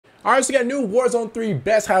All right, so we got a new Warzone 3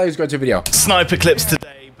 best highlights go to video. Sniper clips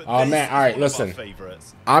today. But oh man, all right, listen.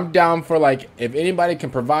 I'm down for like if anybody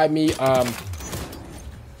can provide me. Bro,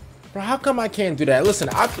 how come I can't do that? Listen,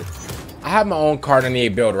 I have my own card in the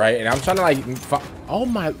build, right? And I'm trying to like, oh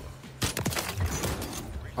my.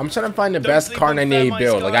 I'm trying to find the best card in the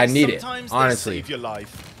build. Like I need it, honestly.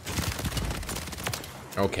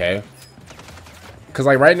 Okay. Cause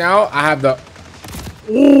like right now I have the.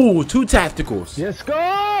 Ooh, 2 tacticals. Let's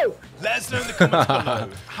go! Let us know in the comments below.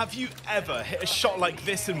 Have you ever hit a shot like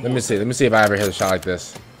this in Warzone? Let me see if I ever hit a shot like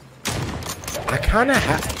this. I kind of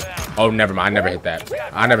have. Oh, never mind. I never hit that.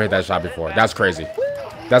 I never hit that shot before. That's crazy.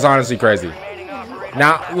 That's honestly crazy.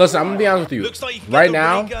 Now, listen, I'm gonna be honest with you. Looks like you right the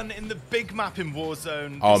now. RayGun in the big map in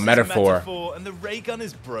Warzone. Oh, this metaphor. And the RayGun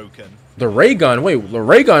is broken. The RayGun. Wait, the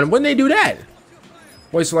RayGun. When they do that?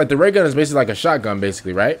 Wait, so like the RayGun is basically like a shotgun,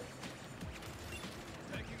 basically, right?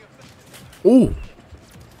 Ooh.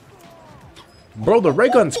 Bro, the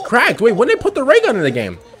RayGun's cracked. Wait, when they put the RayGun in the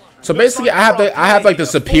game? So basically, I have like the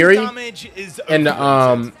superior and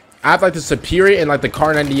I have like the superior and like the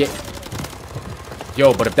Car 98.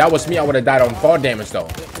 Yo, but if that was me, I would have died on fall damage though.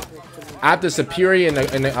 I have the superior and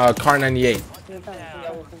the Car 98.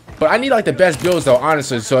 But I need like the best builds though,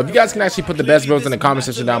 honestly. So if you guys can actually put the best builds in the comment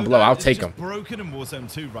section down below, I'll take them. Broken in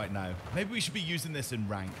Warzone 2 right now. Maybe we should be using this in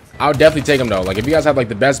ranked. I'll definitely take them though. Like if you guys have like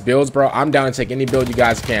the best builds, bro, I'm down to take any build you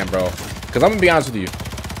guys can, bro. Cause I'm gonna be honest with you.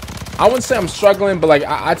 I wouldn't say I'm struggling, but like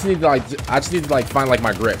I just need to like find like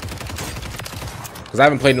my grip. Cause I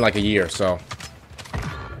haven't played in like a year, so.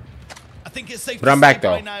 I think it's safe but I'm back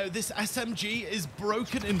though. Right now, this SMG is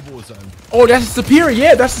broken in Warzone. Oh, that's the superior.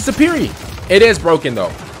 Yeah, that's the superior. It is broken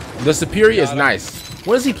though. The superior is nice.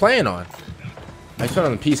 What is he playing on? I put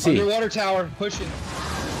on the PC. Underwater tower, pushing.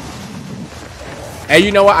 Hey,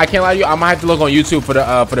 you know what? I can't lie to you. I might have to look on YouTube for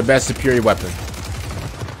the best superior weapon.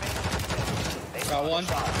 Got one.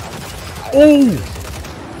 Oh,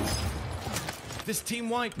 this team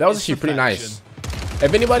wipe. That was actually pretty nice.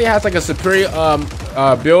 If anybody has like a superior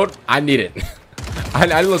build, I need it.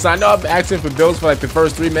 Listen, I know I'm asking for builds for like the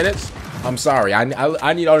first 3 minutes. I'm sorry.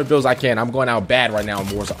 I need all the builds I can. I'm going out bad right now in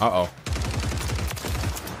Warzone. Uh-oh.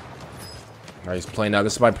 All right, he's playing now.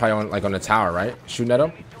 This is probably on like on the tower, right? Shooting at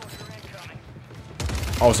him.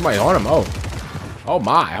 Oh, somebody on him. Oh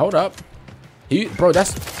my. Hold up. Bro,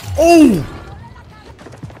 that's. Oh.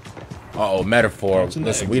 Uh-oh, metaphor.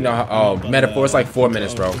 Listen, we know how. Oh, metaphor. It's like 4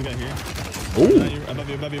 minutes, bro. Ooh.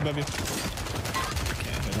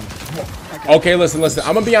 Okay, listen.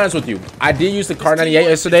 I'm gonna be honest with you. I did use the Car 98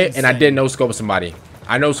 yesterday, and I did no scope somebody.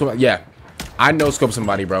 I know scope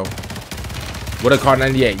somebody, bro. With a Car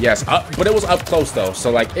 98, yes. But it was up close though, so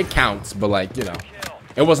like it counts. But like you know,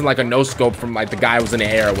 it wasn't like a no scope from like the guy who was in the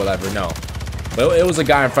air or whatever. No, but it was a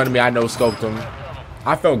guy in front of me. I no scoped him.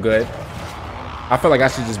 I felt good. I felt like I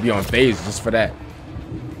should just be on phase just for that.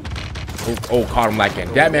 Oh, caught him like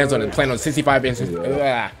it. That man's playing on 65 inches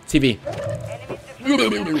TV.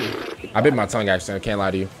 I bit my tongue actually. I can't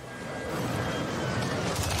lie to you.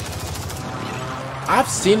 I've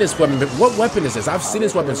seen this weapon. But what weapon is this? I've seen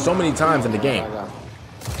this weapon so many times in the game.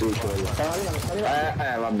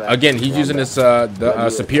 Again, he's using this the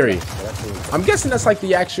superior. I'm guessing that's like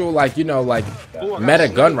the actual like you know like meta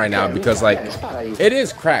gun right now because like it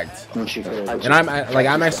is cracked, and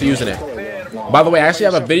I'm actually using it. By the way, I actually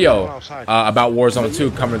have a video about Warzone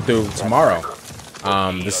 2 coming through tomorrow.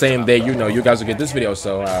 The same day you know you guys will get this video,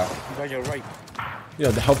 so you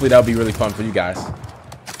know hopefully that'll be really fun for you guys.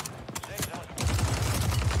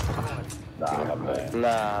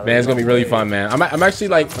 Man, it's gonna be really fun, man. I'm actually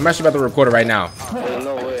about to record it right now.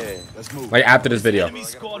 Like after this video. Enemy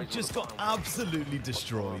squad just got absolutely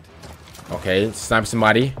destroyed. Okay, snipe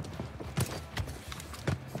somebody.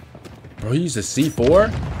 Bro, he used a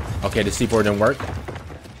C4. Okay, the C4 didn't work.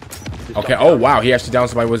 Okay, oh wow, he actually downed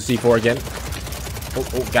somebody with a C4 again.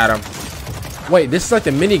 Oh, got him. Wait, this is like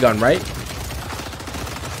the minigun, right?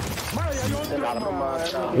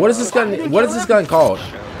 What is this gun? What is this gun called?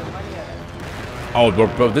 Oh,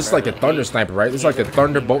 bro, this is like the Thunder Sniper, right? This is like the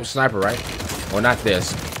Thunderbolt Sniper, right? Well, not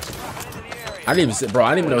this. I didn't even, bro.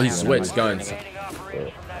 I didn't even know he switched guns.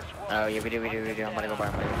 Oh, yeah, we do. I'm gonna go by.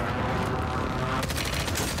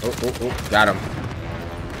 Oh, got him.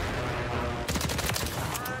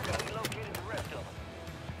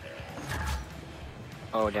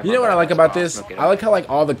 Oh, you know what I like about this? I like how like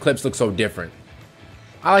all the clips look so different.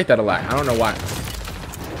 I like that a lot. I don't know why.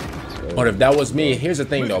 But if that was me, here's the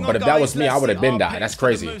thing though. But if that was me, I would have been died. That's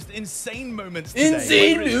crazy. Insane moments.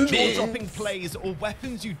 Insane moments. Jaw-dropping plays or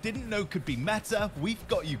weapons you didn't know could be meta. We've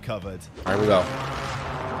got you covered. All right, we go.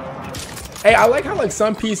 Hey, I like how like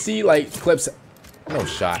some PC like clips No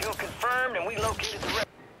shot. Kill confirmed, and we located the rest.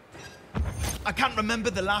 I can't remember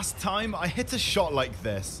the last time I hit a shot like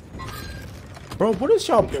this. Bro, what is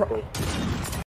y'all pro...